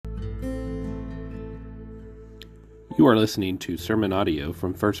You are listening to sermon audio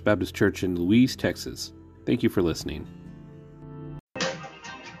from First Baptist Church in Louise, Texas. Thank you for listening.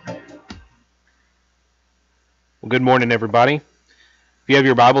 Well, good morning, everybody. If you have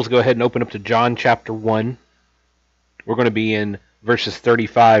your Bibles, go ahead and open up to John chapter 1. We're going to be in verses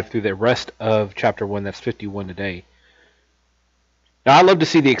 35 through the rest of chapter 1. That's 51 today. Now, I love to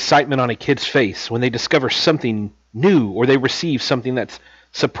see the excitement on a kid's face when they discover something new or they receive something that's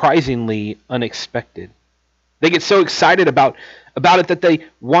surprisingly unexpected. They get so excited about it that they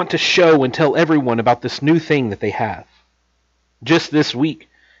want to show and tell everyone about this new thing that they have. Just this week,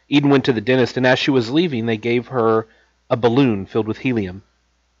 Eden went to the dentist, and as she was leaving, they gave her a balloon filled with helium.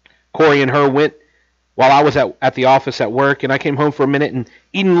 Corey and her went while I was at the office at work, and I came home for a minute, and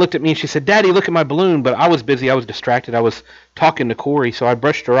Eden looked at me and she said, "Daddy, look at my balloon." But I was busy, I was distracted, I was talking to Corey, so I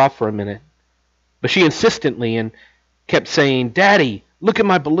brushed her off for a minute. But she insistently and kept saying, "Daddy, look at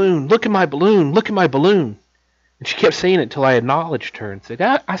my balloon, look at my balloon, look at my balloon." And she kept saying it until I acknowledged her and said,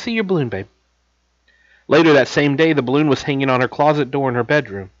 I see your balloon, babe." Later that same day, the balloon was hanging on her closet door in her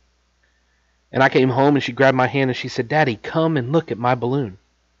bedroom. And I came home and she grabbed my hand and she said, "Daddy, come and look at my balloon."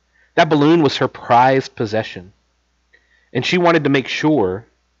 That balloon was her prized possession. And she wanted to make sure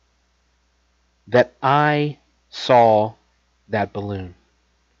that I saw that balloon.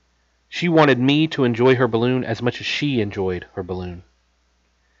 She wanted me to enjoy her balloon as much as she enjoyed her balloon.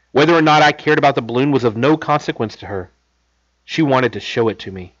 Whether or not I cared about the balloon was of no consequence to her. She wanted to show it to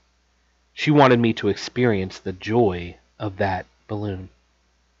me. She wanted me to experience the joy of that balloon.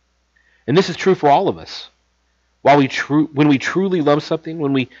 And this is true for all of us. When we truly love something,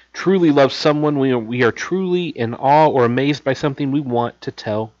 when we truly love someone, we are truly in awe or amazed by something, we want to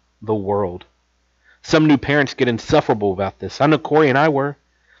tell the world. Some new parents get insufferable about this. I know Corey and I were.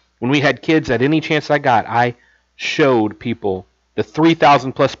 When we had kids, at any chance I got, I showed people the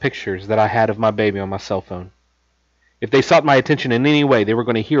 3,000 plus pictures that I had of my baby on my cell phone. If they sought my attention in any way, they were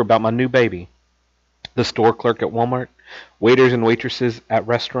going to hear about my new baby. The store clerk at Walmart, waiters and waitresses at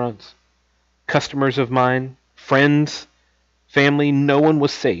restaurants, customers of mine, friends, family, no one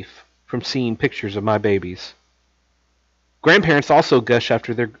was safe from seeing pictures of my babies. Grandparents also gush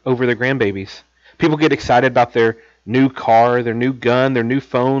over their grandbabies. People get excited about their new car, their new gun, their new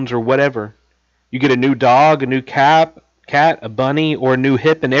phones, or whatever. You get a new dog, a new cat, a bunny, or a new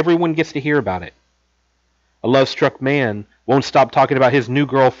hip, and everyone gets to hear about it. A love-struck man won't stop talking about his new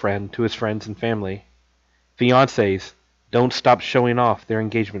girlfriend to his friends and family. Fiancés don't stop showing off their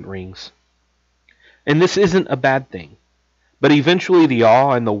engagement rings. And this isn't a bad thing, but eventually the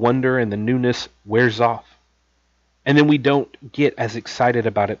awe and the wonder and the newness wears off, and then we don't get as excited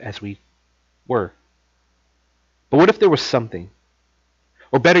about it as we were. But what if there was something,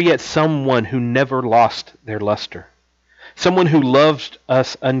 or better yet, someone who never lost their luster? Someone who loved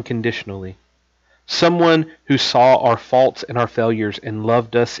us unconditionally. Someone who saw our faults and our failures and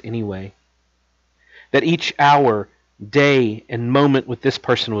loved us anyway. That each hour, day, and moment with this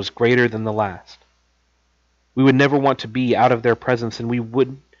person was greater than the last. We would never want to be out of their presence, and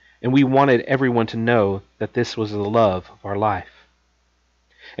we wanted everyone to know that this was the love of our life.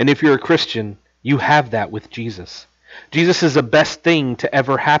 And if you're a Christian, you have that with Jesus. Jesus is the best thing to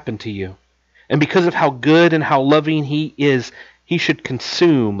ever happen to you. And because of how good and how loving he is, he should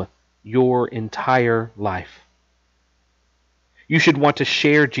consume your entire life. You should want to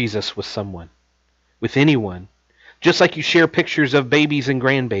share Jesus with someone, with anyone, just like you share pictures of babies and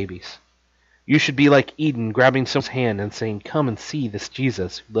grandbabies. You should be like Eden, grabbing someone's hand and saying, "Come and see this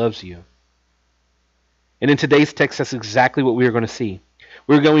Jesus who loves you." And in today's text, that's exactly what we are going to see.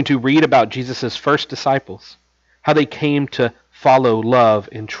 We're going to read about Jesus' first disciples, how they came to follow, love,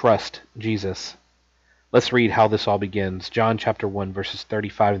 and trust Jesus. Let's read how this all begins. John chapter 1, verses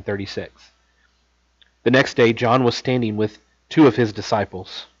 35 and 36. The next day, John was standing with two of his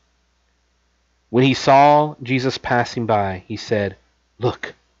disciples. When he saw Jesus passing by, he said,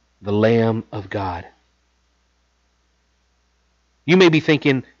 "Look, the Lamb of God." You may be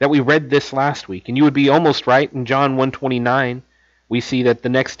thinking that we read this last week, and you would be almost right. In John 1:29, we see that the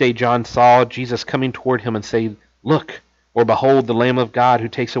next day John saw Jesus coming toward him and say, "Look, or behold, the Lamb of God who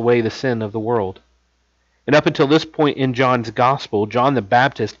takes away the sin of the world." And up until this point in John's gospel, John the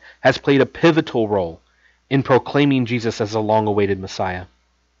Baptist has played a pivotal role in proclaiming Jesus as the long-awaited Messiah.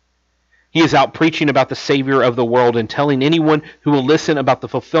 He is out preaching about the Savior of the world and telling anyone who will listen about the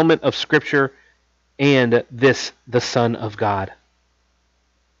fulfillment of Scripture and this, the Son of God.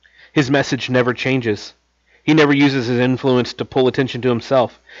 His message never changes. He never uses his influence to pull attention to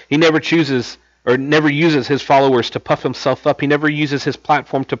himself. He never uses his followers to puff himself up. He never uses his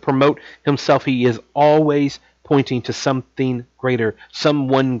platform to promote himself. He is always pointing to something greater,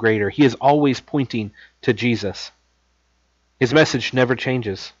 someone greater. He is always pointing to Jesus. His message never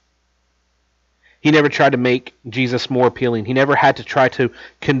changes. He never tried to make Jesus more appealing. He never had to try to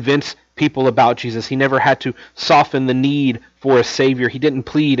convince people about Jesus. He never had to soften the need for a Savior. He didn't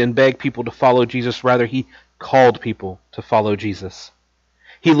plead and beg people to follow Jesus. Rather, he called people to follow Jesus.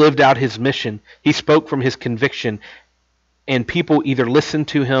 He lived out his mission. He spoke from his conviction, and people either listened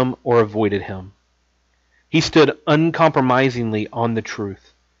to him or avoided him. He stood uncompromisingly on the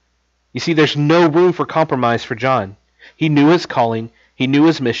truth. You see, there's no room for compromise for John. He knew his calling, he knew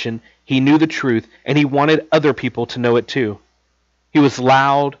his mission, he knew the truth, and he wanted other people to know it too. He was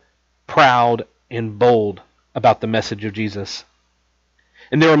loud, proud, and bold about the message of Jesus.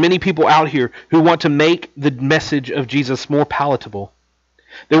 And there are many people out here who want to make the message of Jesus more palatable.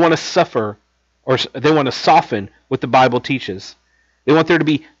 They want to soften what the Bible teaches. They want there to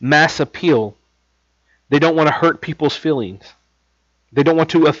be mass appeal. They don't want to hurt people's feelings. They don't want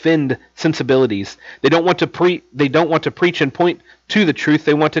to offend sensibilities. They don't want to preach and point to the truth.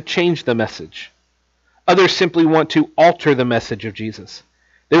 They want to change the message. Others simply want to alter the message of Jesus.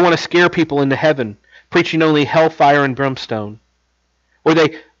 They want to scare people into heaven, preaching only hellfire and brimstone. Or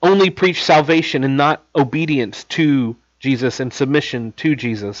they only preach salvation and not obedience to Jesus and submission to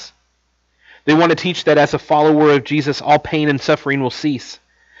Jesus. They want to teach that as a follower of Jesus, all pain and suffering will cease.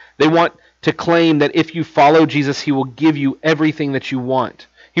 They want to claim that if you follow Jesus, he will give you everything that you want.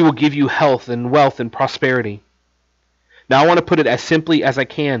 He will give you health and wealth and prosperity. Now I want to put it as simply as I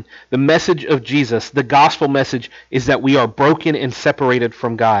can. The message of Jesus, the gospel message, is that we are broken and separated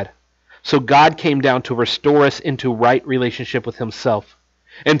from God. So God came down to restore us into right relationship with himself.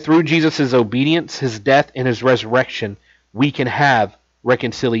 And through Jesus' obedience, his death, and his resurrection, we can have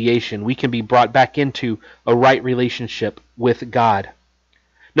reconciliation. We can be brought back into a right relationship with God.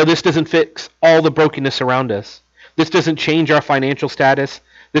 Now, this doesn't fix all the brokenness around us. This doesn't change our financial status.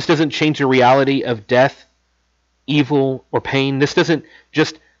 This doesn't change the reality of death, evil, or pain. This doesn't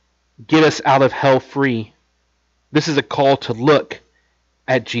just get us out of hell free. This is a call to look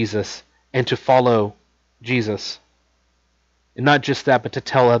at Jesus and to follow Jesus. And not just that, but to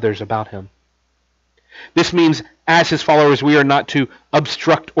tell others about him. This means, as his followers, we are not to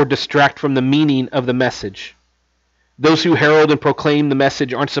obstruct or distract from the meaning of the message. Those who herald and proclaim the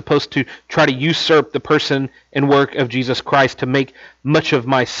message aren't supposed to try to usurp the person and work of Jesus Christ to make much of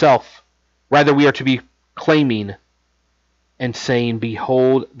myself. Rather, we are to be claiming and saying,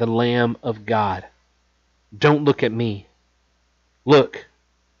 "Behold the Lamb of God." Don't look at me. Look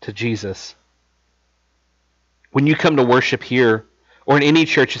to Jesus. When you come to worship here or in any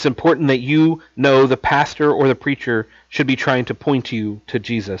church, it's important that you know the pastor or the preacher should be trying to point you to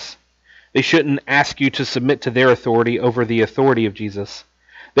Jesus. They shouldn't ask you to submit to their authority over the authority of Jesus.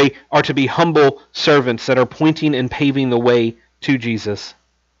 They are to be humble servants that are pointing and paving the way to Jesus.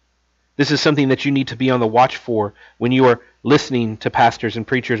 This is something that you need to be on the watch for when you are listening to pastors and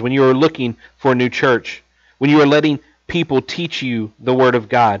preachers, when you are looking for a new church, when you are letting people teach you the Word of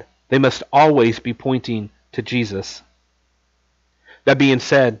God. They must always be pointing to Jesus. That being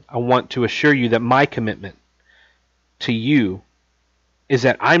said, I want to assure you that my commitment to you is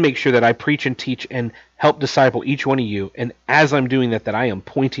that I make sure that I preach and teach and help disciple each one of you, and as I'm doing that I am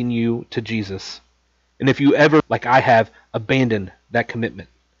pointing you to Jesus. And if you ever, like I have, abandoned that commitment,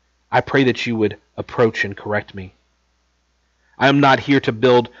 I pray that you would approach and correct me. I am not here to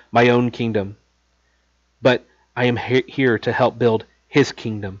build my own kingdom, but I am here to help build his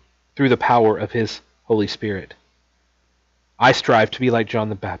kingdom through the power of his Holy Spirit. I strive to be like John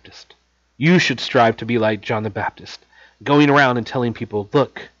the Baptist. You should strive to be like John the Baptist, going around and telling people,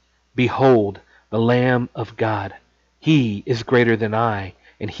 "Look, behold, the Lamb of God. He is greater than I,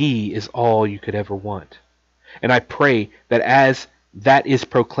 and he is all you could ever want." And I pray that as that is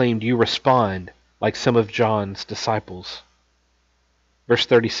proclaimed, you respond like some of John's disciples. Verse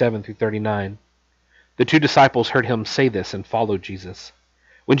 37 through 39. The two disciples heard him say this and followed Jesus.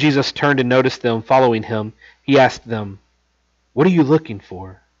 When Jesus turned and noticed them following him, he asked them, "What are you looking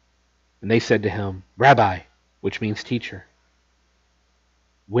for?" And they said to him, "Rabbi," which means teacher,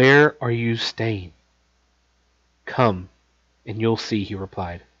 "where are you staying?" "Come, and you'll see," he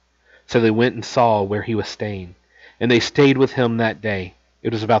replied. So they went and saw where he was staying, and they stayed with him that day.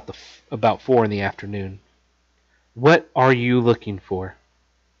 It was about 4 p.m. What are you looking for?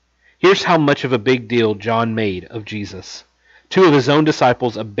 Here's how much of a big deal John made of Jesus. 2 of his own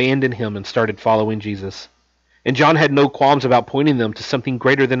disciples abandoned him and started following Jesus. And John had no qualms about pointing them to something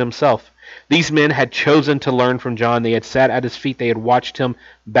greater than himself. These men had chosen to learn from John. They had sat at his feet. They had watched him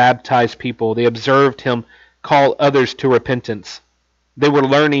baptize people. They observed him call others to repentance. They were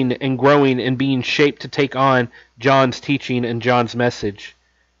learning and growing and being shaped to take on John's teaching and John's message.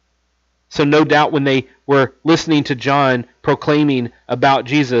 So no doubt when they were listening to John proclaiming about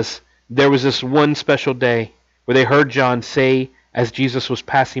Jesus, there was this one special day where they heard John say, as Jesus was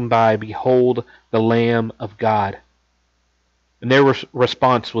passing by, "Behold the Lamb of God." And their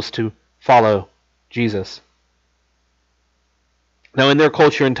response was to follow Jesus. Now, in their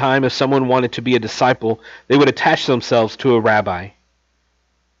culture and time, if someone wanted to be a disciple, they would attach themselves to a rabbi.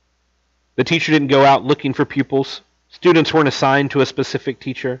 The teacher didn't go out looking for pupils. Students weren't assigned to a specific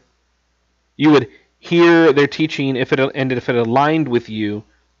teacher. You would hear their teaching, if it aligned with you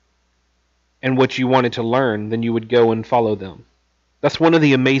and what you wanted to learn, then you would go and follow them. That's one of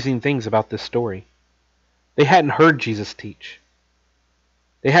the amazing things about this story. They hadn't heard Jesus teach.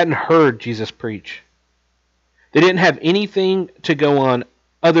 They hadn't heard Jesus preach. They didn't have anything to go on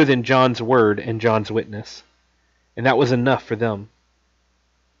other than John's word and John's witness. And that was enough for them.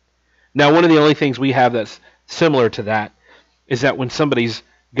 Now, one of the only things we have that's similar to that is that when somebody's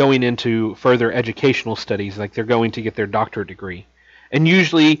going into further educational studies, like they're going to get their doctorate degree, and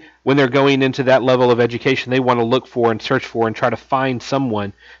usually when they're going into that level of education, they want to look for and search for and try to find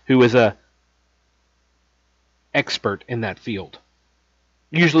someone who is a expert in that field.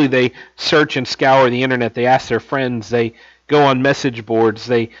 Usually they search and scour the internet, they ask their friends, they go on message boards,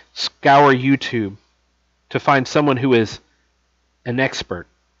 they scour YouTube to find someone who is an expert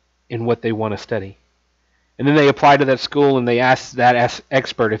in what they want to study. And then they apply to that school and they ask that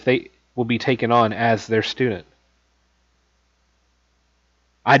expert if they will be taken on as their student.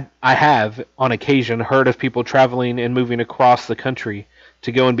 I have, on occasion, heard of people traveling and moving across the country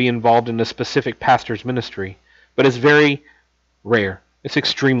to go and be involved in a specific pastor's ministry, but it's very rare. It's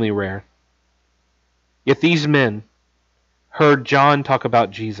extremely rare. Yet these men heard John talk about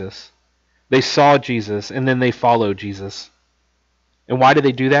Jesus. They saw Jesus, and then they followed Jesus. And why did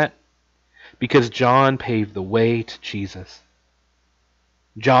they do that? Because John paved the way to Jesus.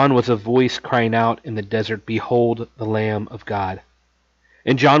 John was a voice crying out in the desert, "Behold the Lamb of God."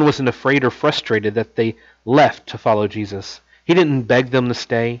 And John wasn't afraid or frustrated that they left to follow Jesus. He didn't beg them to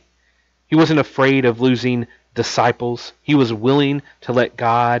stay. He wasn't afraid of losing disciples. He was willing to let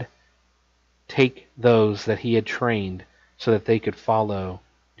God take those that he had trained so that they could follow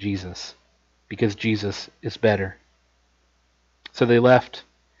Jesus, because Jesus is better. So they left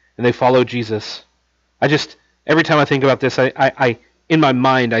and they followed Jesus. Every time I think about this, I in my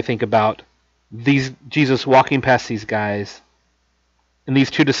mind I think about Jesus walking past these guys and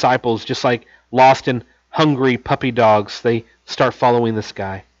these two disciples, just like lost and hungry puppy dogs. They start following this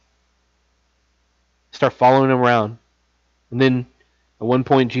guy. Start following him around. And then at one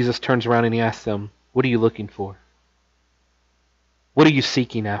point Jesus turns around and he asks them, "What are you looking for? What are you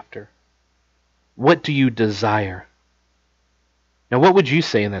seeking after? What do you desire?" Now, what would you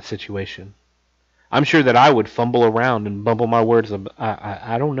say in that situation? I'm sure that I would fumble around and bumble my words.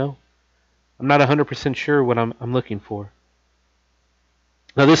 I don't know. I'm not 100% sure what I'm looking for.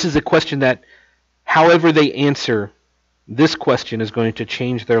 Now, this is a question that, however they answer this question, is going to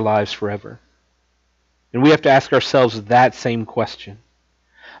change their lives forever. And we have to ask ourselves that same question.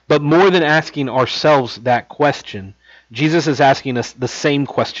 But more than asking ourselves that question, Jesus is asking us the same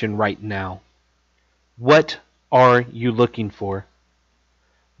question right now. What are you looking for?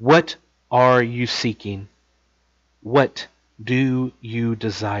 What are you seeking? What do you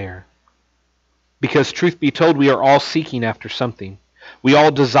desire? Because truth be told, we are all seeking after something. We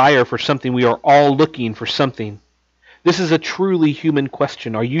all desire for something. We are all looking for something. This is a truly human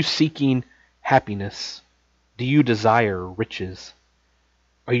question. Are you seeking happiness? Do you desire riches?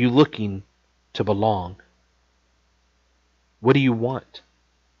 Are you looking to belong? What do you want?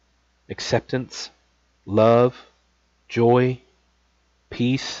 Acceptance, love, joy,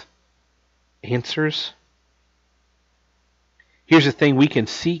 peace, answers? Here's the thing: we can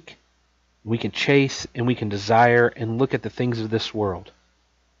seek, we can chase, and we can desire and look at the things of this world.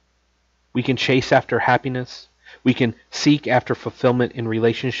 We can chase after happiness. We can seek after fulfillment in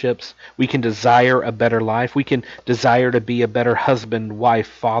relationships. We can desire a better life. We can desire to be a better husband, wife,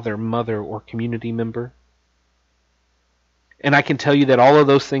 father, mother, or community member. And I can tell you that all of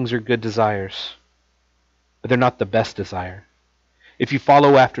those things are good desires, but they're not the best desire. If you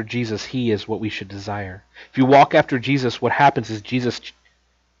follow after Jesus, he is what we should desire. If you walk after Jesus, what happens is Jesus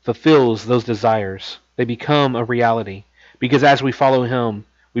fulfills those desires. They become a reality. Because as we follow him,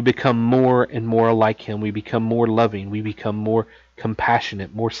 we become more and more like him. We become more loving. We become more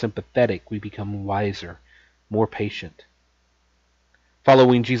compassionate, more sympathetic. We become wiser, more patient.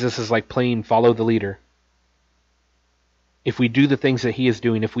 Following Jesus is like playing follow the leader. If we do the things that he is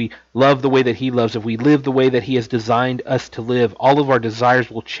doing, if we love the way that he loves, if we live the way that he has designed us to live, all of our desires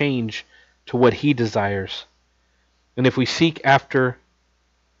will change to what he desires. And if we seek after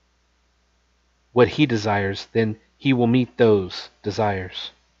what he desires, then he will meet those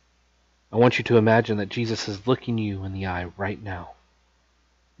desires. I want you to imagine that Jesus is looking you in the eye right now,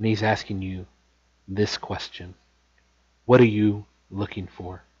 and he's asking you this question. What are you looking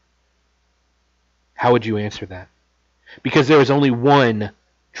for? How would you answer that? Because there is only one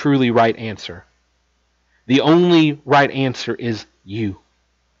truly right answer. The only right answer is you.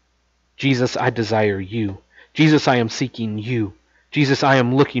 Jesus, I desire you. Jesus, I am seeking you. Jesus, I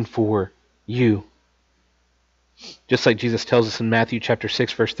am looking for you. Just like Jesus tells us in Matthew chapter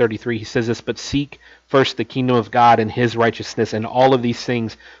 6, verse 33, he says this, but seek first the kingdom of God and his righteousness, and all of these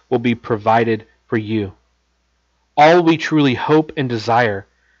things will be provided for you. All we truly hope and desire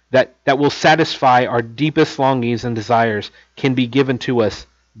that will satisfy our deepest longings and desires can be given to us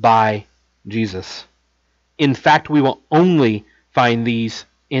by Jesus. In fact, we will only find these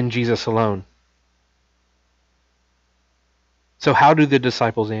in Jesus alone. So how do the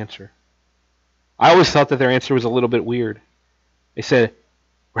disciples answer? I always thought that their answer was a little bit weird. They said,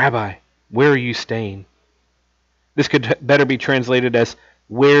 Rabbi, where are you staying? This could better be translated as,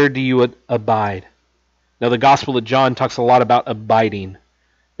 where do you abide? Now the Gospel of John talks a lot about abiding.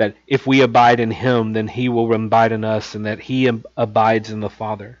 That if we abide in him, then he will abide in us, and that he abides in the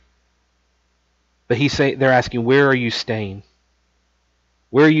Father. But they're asking, where are you staying?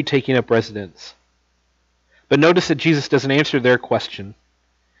 Where are you taking up residence? But notice that Jesus doesn't answer their question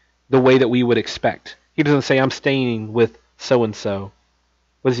the way that we would expect. He doesn't say, I'm staying with so-and-so.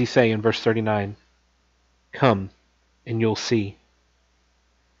 What does he say in verse 39? Come, and you'll see.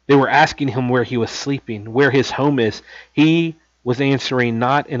 They were asking him where he was sleeping, where his home is. He was answering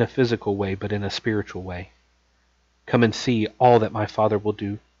not in a physical way, but in a spiritual way. Come and see all that my Father will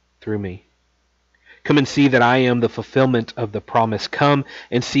do through me. Come and see that I am the fulfillment of the promise. Come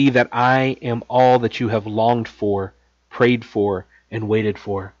and see that I am all that you have longed for, prayed for, and waited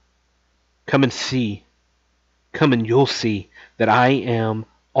for. Come and see. Come and you'll see that I am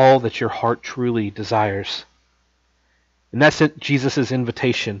all that your heart truly desires. And that's Jesus'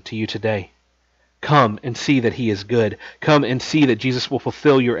 invitation to you today. Come and see that he is good. Come and see that Jesus will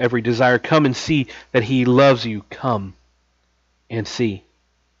fulfill your every desire. Come and see that he loves you. Come and see.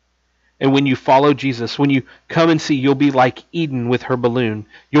 And when you follow Jesus, when you come and see, you'll be like Eden with her balloon.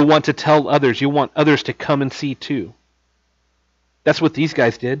 You'll want to tell others. You'll want others to come and see too. That's what these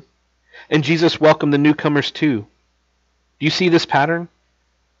guys did. And Jesus welcomed the newcomers too. Do you see this pattern?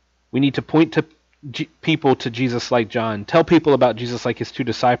 We need to point to people to Jesus like John. Tell people about Jesus like his two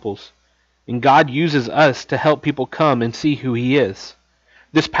disciples. And God uses us to help people come and see who he is.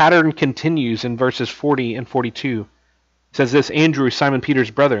 This pattern continues in verses 40 and 42. It says this, Andrew, Simon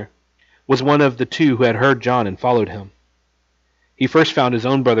Peter's brother, was one of the two who had heard John and followed him. He first found his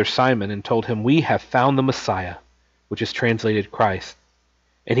own brother Simon and told him, we have found the Messiah, which is translated Christ.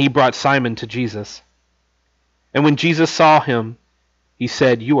 And he brought Simon to Jesus. And when Jesus saw him, he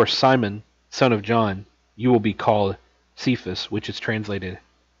said, you are Simon, son of John. You will be called Cephas, which is translated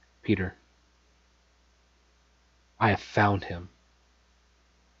Peter. I have found him.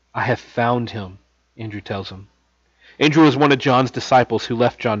 I have found him, Andrew tells him. Andrew was one of John's disciples who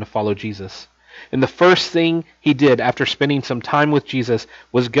left John to follow Jesus. And the first thing he did after spending some time with Jesus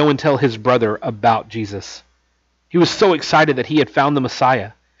was go and tell his brother about Jesus. He was so excited that he had found the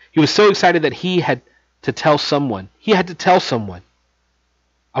Messiah. He was so excited that he had to tell someone. He had to tell someone.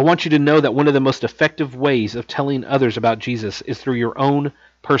 I want you to know that one of the most effective ways of telling others about Jesus is through your own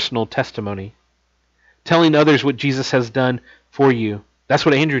personal testimony. Telling others what Jesus has done for you. That's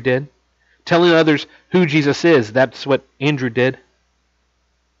what Andrew did. Telling others who Jesus is. That's what Andrew did.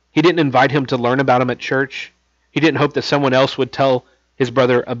 He didn't invite him to learn about him at church. He didn't hope that someone else would tell his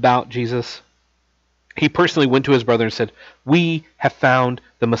brother about Jesus. He personally went to his brother and said, we have found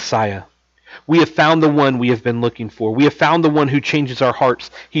the Messiah. We have found the one we have been looking for. We have found the one who changes our hearts.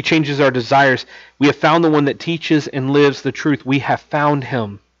 He changes our desires. We have found the one that teaches and lives the truth. We have found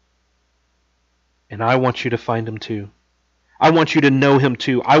him. And I want you to find him too. I want you to know him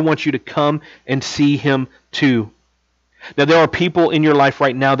too. I want you to come and see him too. Now there are people in your life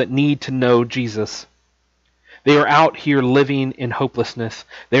right now that need to know Jesus. They are out here living in hopelessness.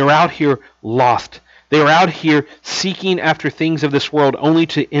 They are out here lost. They are out here seeking after things of this world only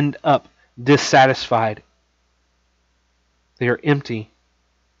to end up dissatisfied. They are empty,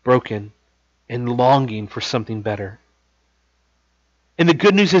 broken, and longing for something better. And the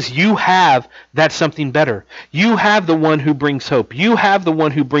good news is you have that something better. You have the one who brings hope. You have the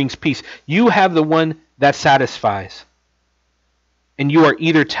one who brings peace. You have the one that satisfies. And you are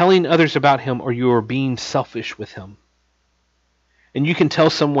either telling others about him or you are being selfish with him. And you can tell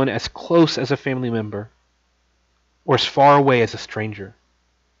someone as close as a family member or as far away as a stranger.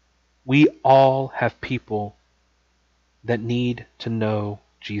 We all have people that need to know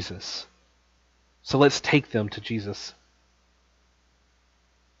Jesus. So let's take them to Jesus.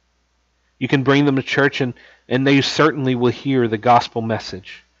 You can bring them to church and they certainly will hear the gospel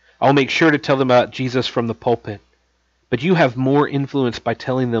message. I'll make sure to tell them about Jesus from the pulpit. But you have more influence by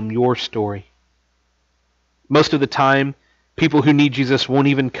telling them your story. Most of the time, people who need Jesus won't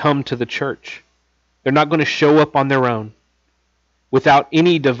even come to the church. They're not going to show up on their own. Without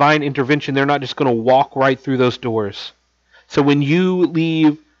any divine intervention, they're not just going to walk right through those doors. So when you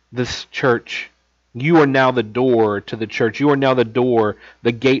leave this church, you are now the door to the church. You are now the door,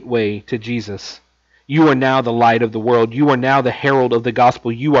 the gateway to Jesus. You are now the light of the world. You are now the herald of the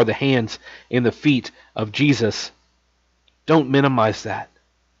gospel. You are the hands and the feet of Jesus. Don't minimize that.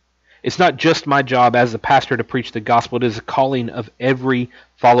 It's not just my job as a pastor to preach the gospel. It is a calling of every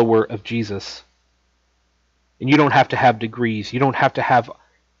follower of Jesus. And you don't have to have degrees. You don't have to have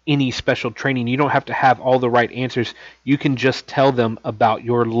any special training. You don't have to have all the right answers. You can just tell them about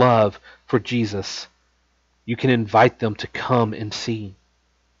your love for Jesus. You can invite them to come and see.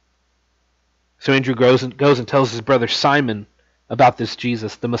 So Andrew goes and tells his brother Simon about this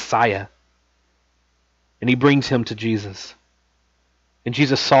Jesus, the Messiah. And he brings him to Jesus. And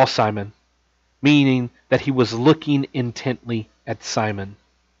Jesus saw Simon, meaning that he was looking intently at Simon.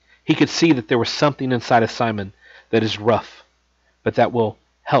 He could see that there was something inside of Simon that is rough, but that will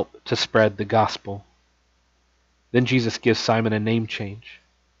help to spread the gospel. Then Jesus gives Simon a name change.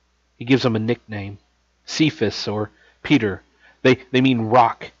 He gives him a nickname, Cephas or Peter. They mean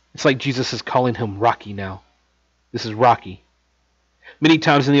rock. It's like Jesus is calling him Rocky now. This is Rocky. Many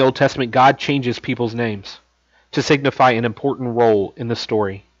times in the Old Testament, God changes people's names to signify an important role in the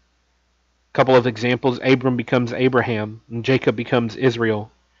story. A couple of examples, Abram becomes Abraham, and Jacob becomes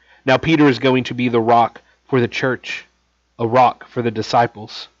Israel. Now Peter is going to be the rock for the church, a rock for the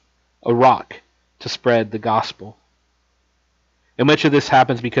disciples, a rock to spread the gospel. And much of this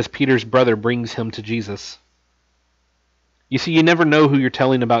happens because Peter's brother brings him to Jesus. You see, you never know who you're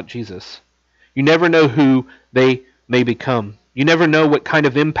telling about Jesus. You never know who they may become. You never know what kind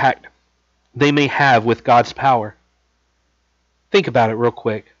of impact they may have with God's power. Think about it real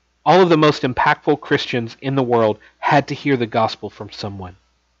quick. All of the most impactful Christians in the world had to hear the gospel from someone.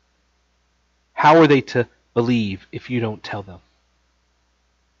 How are they to believe if you don't tell them?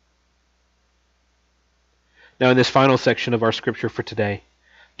 Now in this final section of our scripture for today,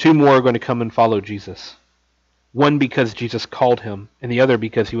 two more are going to come and follow Jesus. One because Jesus called him, and the other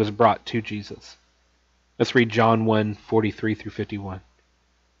because he was brought to Jesus. Let's read John 1:43 through 51.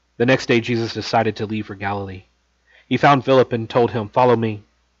 The next day Jesus decided to leave for Galilee. He found Philip and told him, "Follow me."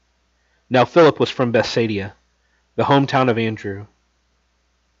 Now Philip was from Bethsaida, the hometown of Andrew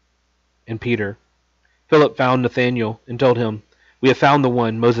and Peter. Philip found Nathanael and told him, "We have found the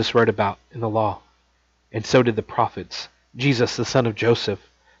one Moses wrote about in the law, and so did the prophets, Jesus the son of Joseph,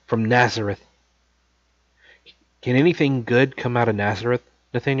 from Nazareth." "Can anything good come out of Nazareth?"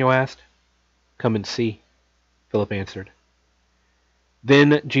 Nathanael asked. "Come and see," Philip answered.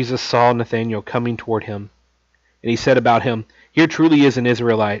 Then Jesus saw Nathanael coming toward him, and he said about him, "Here truly is an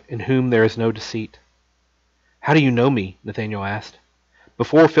Israelite in whom there is no deceit." "How do you know me?" Nathanael asked.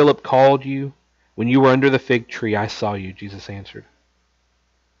 "Before Philip called you, when you were under the fig tree, I saw you," Jesus answered.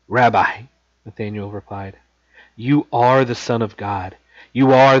 "Rabbi," Nathanael replied, "you are the Son of God.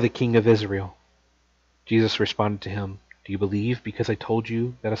 You are the King of Israel." Jesus responded to him, "Do you believe because I told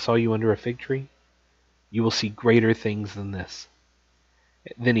you that I saw you under a fig tree? You will see greater things than this."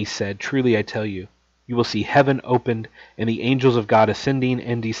 Then he said, "Truly I tell you, you will see heaven opened and the angels of God ascending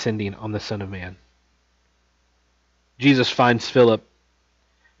and descending on the Son of Man." Jesus finds Philip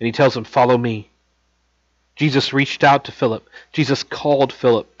and he tells him, "Follow me." Jesus reached out to Philip. Jesus called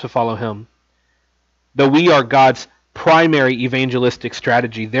Philip to follow him. Though we are God's primary evangelistic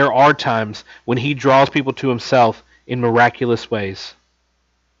strategy, there are times when he draws people to himself in miraculous ways.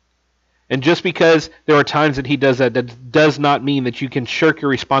 And just because there are times that he does that, that does not mean that you can shirk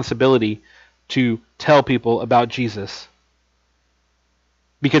your responsibility to tell people about Jesus.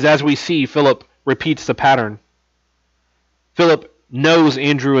 Because as we see, Philip repeats the pattern. Philip knows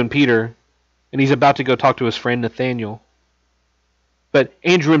Andrew and Peter, and he's about to go talk to his friend Nathanael. But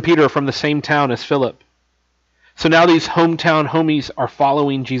Andrew and Peter are from the same town as Philip. So now these hometown homies are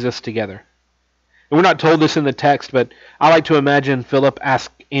following Jesus together. And we're not told this in the text, but I like to imagine Philip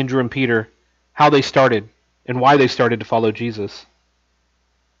asked Andrew and Peter how they started and why they started to follow Jesus.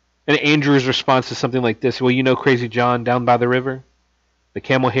 And Andrew's response is something like this: "Well, you know Crazy John down by the river? The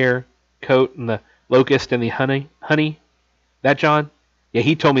camel hair coat and the locust and the honey? That John? Yeah,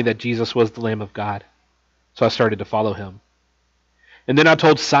 he told me that Jesus was the Lamb of God. So I started to follow him." And then I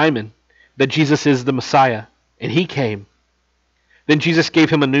told Simon that Jesus is the Messiah, and he came. Then Jesus gave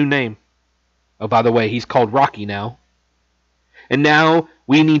him a new name. Oh, by the way, he's called Rocky now. And now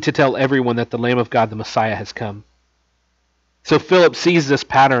we need to tell everyone that the Lamb of God, the Messiah, has come. So Philip sees this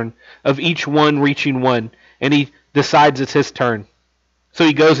pattern of each one reaching one, and he decides it's his turn. So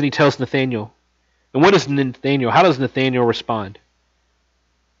he goes and he tells Nathanael. And what does Nathanael, how does Nathanael respond?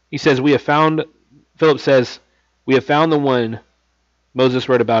 He says, Philip says, we have found the one Moses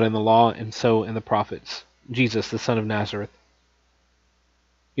wrote about in the law and so in the prophets, Jesus, the son of Nazareth.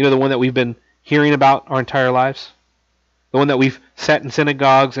 You know, the one that we've been hearing about our entire lives? The one that we've sat in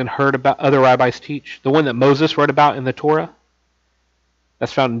synagogues and heard about other rabbis teach? The one that Moses wrote about in the Torah?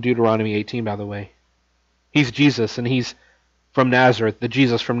 That's found in Deuteronomy 18, by the way. He's Jesus, and he's from Nazareth, the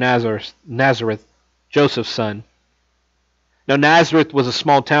Jesus from Nazareth, Joseph's son. Now, Nazareth was a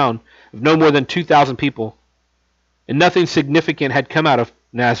small town of no more than 2,000 people, and nothing significant had come out of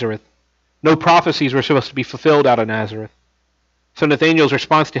Nazareth. No prophecies were supposed to be fulfilled out of Nazareth. So Nathanael's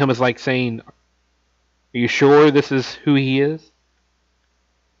response to him is like saying, are you sure this is who he is?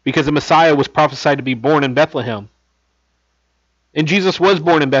 Because the Messiah was prophesied to be born in Bethlehem. And Jesus was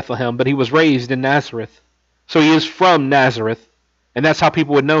born in Bethlehem, but he was raised in Nazareth. So he is from Nazareth, and that's how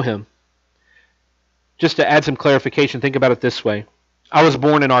people would know him. Just to add some clarification, think about it this way. I was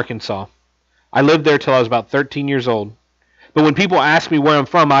born in Arkansas. I lived there till I was about 13 years old. But when people ask me where I'm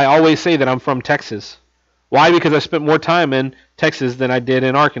from, I always say that I'm from Texas. Why? Because I spent more time in Texas than I did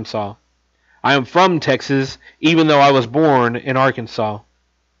in Arkansas. I am from Texas, even though I was born in Arkansas.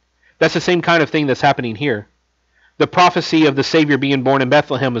 That's the same kind of thing that's happening here. The prophecy of the Savior being born in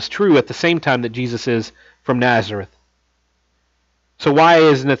Bethlehem is true at the same time that Jesus is from Nazareth. So why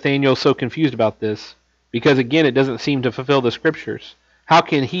is Nathanael so confused about this? Because again, it doesn't seem to fulfill the scriptures. How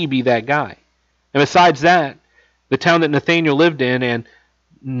can he be that guy? And besides that, the town that Nathanael lived in and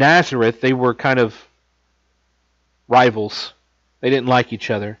Nazareth, they were kind of rivals. They didn't like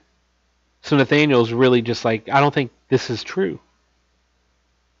each other. So Nathanael's really just like, I don't think this is true.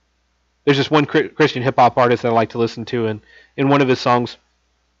 There's just one Christian hip-hop artist that I like to listen to, and in one of his songs,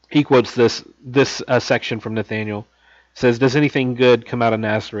 he quotes this section from Nathanael. It says, does anything good come out of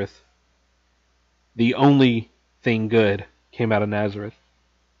Nazareth? The only thing good came out of Nazareth.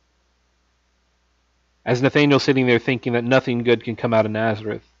 As Nathanael's sitting there thinking that nothing good can come out of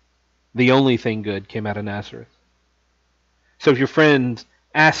Nazareth, the only thing good came out of Nazareth. So if your friends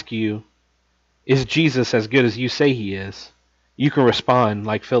ask you, is Jesus as good as you say he is? You can respond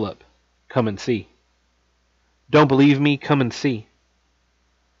like Philip. Come and see. Don't believe me? Come and see.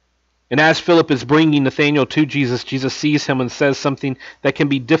 And as Philip is bringing Nathanael to Jesus, Jesus sees him and says something that can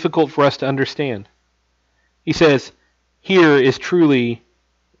be difficult for us to understand. He says, Here truly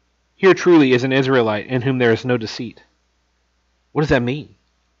is an Israelite in whom there is no deceit. What does that mean?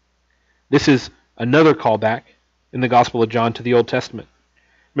 This is another callback in the Gospel of John to the Old Testament.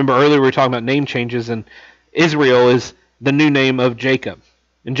 Remember earlier we were talking about name changes, and Israel is the new name of Jacob.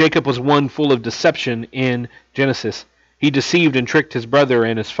 And Jacob was one full of deception in Genesis. He deceived and tricked his brother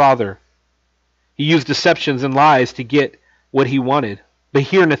and his father. He used deceptions and lies to get what he wanted. But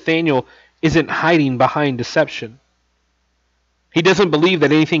here Nathanael isn't hiding behind deception. He doesn't believe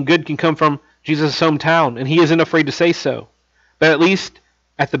that anything good can come from Jesus' hometown, and he isn't afraid to say so. But at least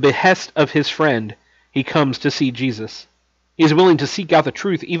at the behest of his friend, he comes to see Jesus. He is willing to seek out the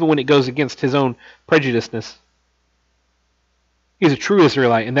truth even when it goes against his own prejudiceness. He is a true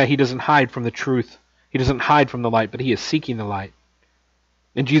Israelite in that he doesn't hide from the truth. He doesn't hide from the light, but he is seeking the light.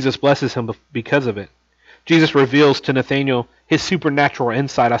 And Jesus blesses him because of it. Jesus reveals to Nathanael his supernatural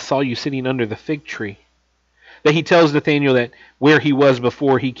insight. I saw you sitting under the fig tree. That he tells Nathanael that where he was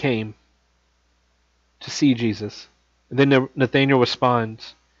before he came to see Jesus. And then Nathanael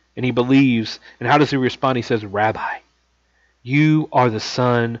responds, and he believes. And how does he respond? He says, Rabbi, you are the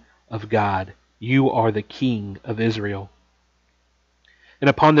Son of God. You are the King of Israel. And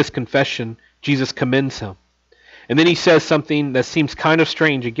upon this confession, Jesus commends him. And then he says something that seems kind of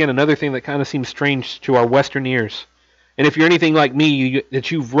strange. Again, another thing that kind of seems strange to our Western ears. And if you're anything like me, that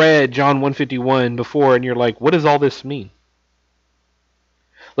you've read John 1:51 before, and you're like, what does all this mean?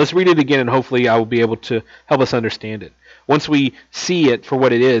 Let's read it again, and hopefully I will be able to help us understand it. Once we see it for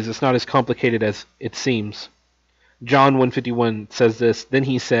what it is, it's not as complicated as it seems. John 1:51 says this, Then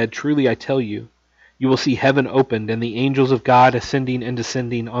he said, Truly I tell you, you will see heaven opened and the angels of God ascending and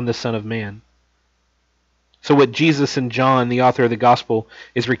descending on the Son of Man. So what Jesus and John, the author of the Gospel,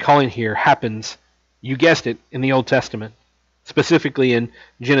 is recalling here happens, you guessed it, in the Old Testament, specifically in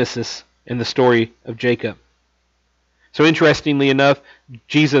Genesis in the story of Jacob. So interestingly enough,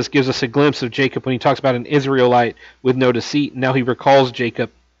 Jesus gives us a glimpse of Jacob when he talks about an Israelite with no deceit. Now he recalls Jacob,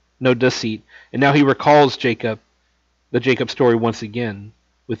 no deceit. And now he recalls Jacob, the Jacob story once again,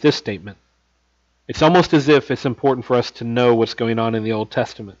 with this statement. It's almost as if it's important for us to know what's going on in the Old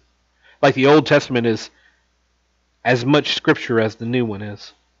Testament. Like the Old Testament is as much scripture as the new one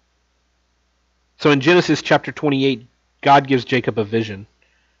is. So in Genesis chapter 28, God gives Jacob a vision,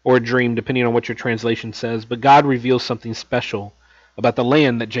 or a dream, depending on what your translation says, but God reveals something special about the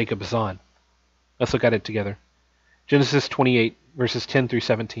land that Jacob is on. Let's look at it together. Genesis 28, verses 10 through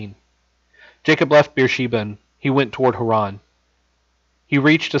 17. Jacob left Beersheba and he went toward Haran. He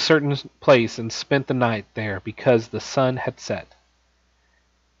reached a certain place and spent the night there because the sun had set.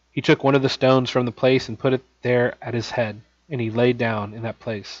 He took one of the stones from the place and put it there at his head, and he lay down in that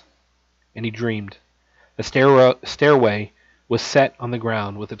place. And he dreamed. A stairway was set on the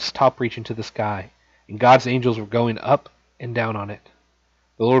ground with its top reaching to the sky, and God's angels were going up and down on it.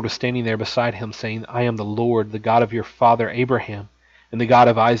 The Lord was standing there beside him, saying, I am the Lord, the God of your father Abraham, and the God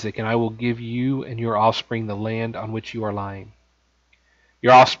of Isaac, and I will give you and your offspring the land on which you are lying.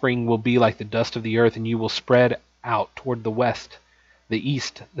 Your offspring will be like the dust of the earth, and you will spread out toward the west, the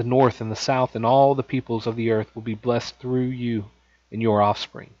east, the north, and the south, and all the peoples of the earth will be blessed through you and your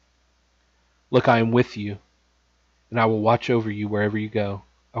offspring. Look, I am with you, and I will watch over you wherever you go.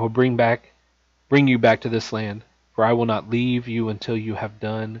 I will bring you back to this land, for I will not leave you till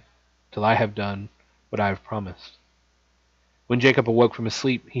I have done what I have promised. When Jacob awoke from his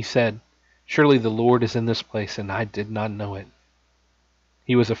sleep, he said, Surely the Lord is in this place, and I did not know it.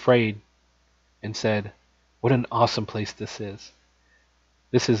 He was afraid and said, What an awesome place this is.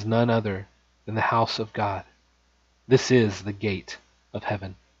 This is none other than the house of God. This is the gate of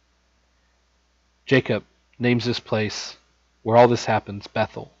heaven. Jacob names this place where all this happens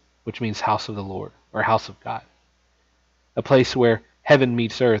Bethel, which means house of the Lord, or house of God. A place where heaven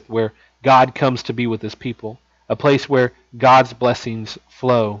meets earth, where God comes to be with his people. A place where God's blessings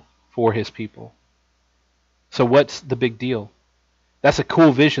flow for his people. So what's the big deal? That's a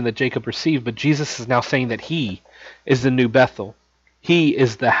cool vision that Jacob received, but Jesus is now saying that he is the new Bethel. He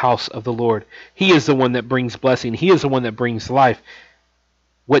is the house of the Lord. He is the one that brings blessing. He is the one that brings life.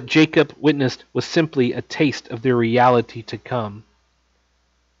 What Jacob witnessed was simply a taste of the reality to come.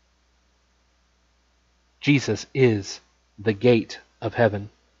 Jesus is the gate of heaven.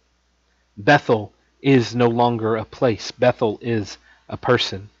 Bethel is no longer a place. Bethel is a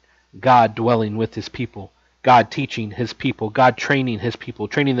person. God dwelling with his people. God teaching his people. God training his people.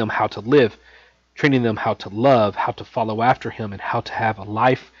 Training them how to live. Training them how to love. How to follow after him. And how to have a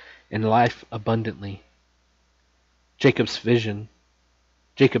life and life abundantly. Jacob's vision,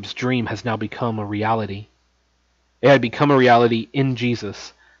 Jacob's dream has now become a reality. It had become a reality in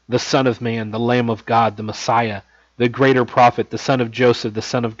Jesus, the Son of Man, the Lamb of God, the Messiah, the greater prophet, the son of Joseph, the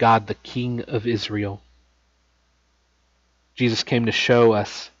Son of God, the King of Israel. Jesus came to show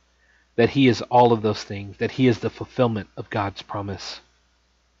us that he is all of those things, that he is the fulfillment of God's promise.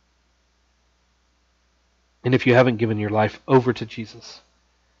 And if you haven't given your life over to Jesus,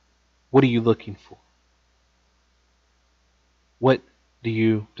 what are you looking for? What do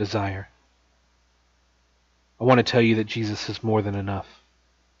you desire? I want to tell you that Jesus is more than enough.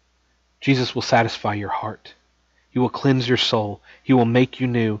 Jesus will satisfy your heart. He will cleanse your soul. He will make you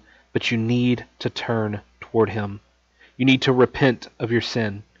new, but you need to turn toward him. You need to repent of your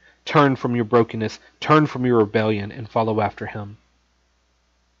sin. Turn from your brokenness. Turn from your rebellion and follow after him.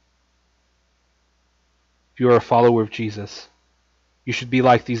 If you are a follower of Jesus, you should be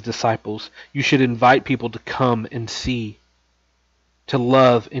like these disciples. You should invite people to come and see, to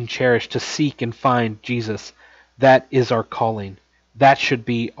love and cherish, to seek and find Jesus. That is our calling. That should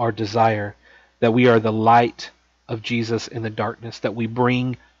be our desire, that we are the light of Jesus in the darkness, that we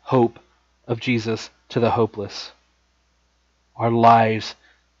bring hope of Jesus to the hopeless. Our lives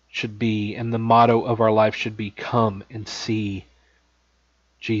should be, and the motto of our life should be, come and see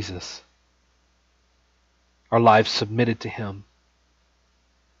Jesus. Our lives submitted to him.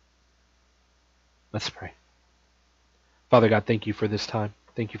 Let's pray. Father God, thank you for this time.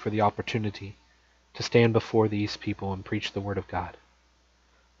 Thank you for the opportunity to stand before these people and preach the word of God.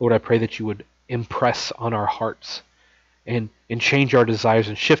 Lord, I pray that you would impress on our hearts and change our desires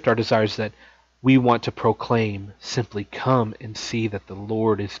and shift our desires, that we want to proclaim simply, come and see that the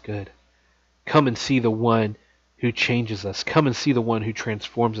Lord is good. Come and see the one who changes us. Come and see the one who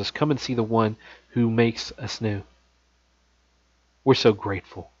transforms us. Come and see the one who makes us new. We're so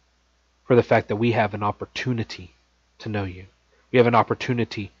grateful for the fact that we have an opportunity to know you. We have an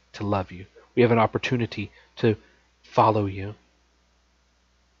opportunity to love you. We have an opportunity to follow you.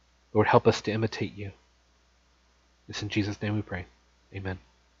 Lord, help us to imitate you. It's in Jesus' name we pray. Amen.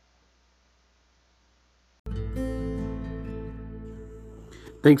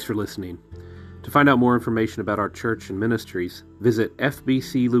 Thanks for listening. To find out more information about our church and ministries, visit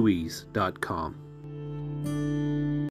fbclouise.com.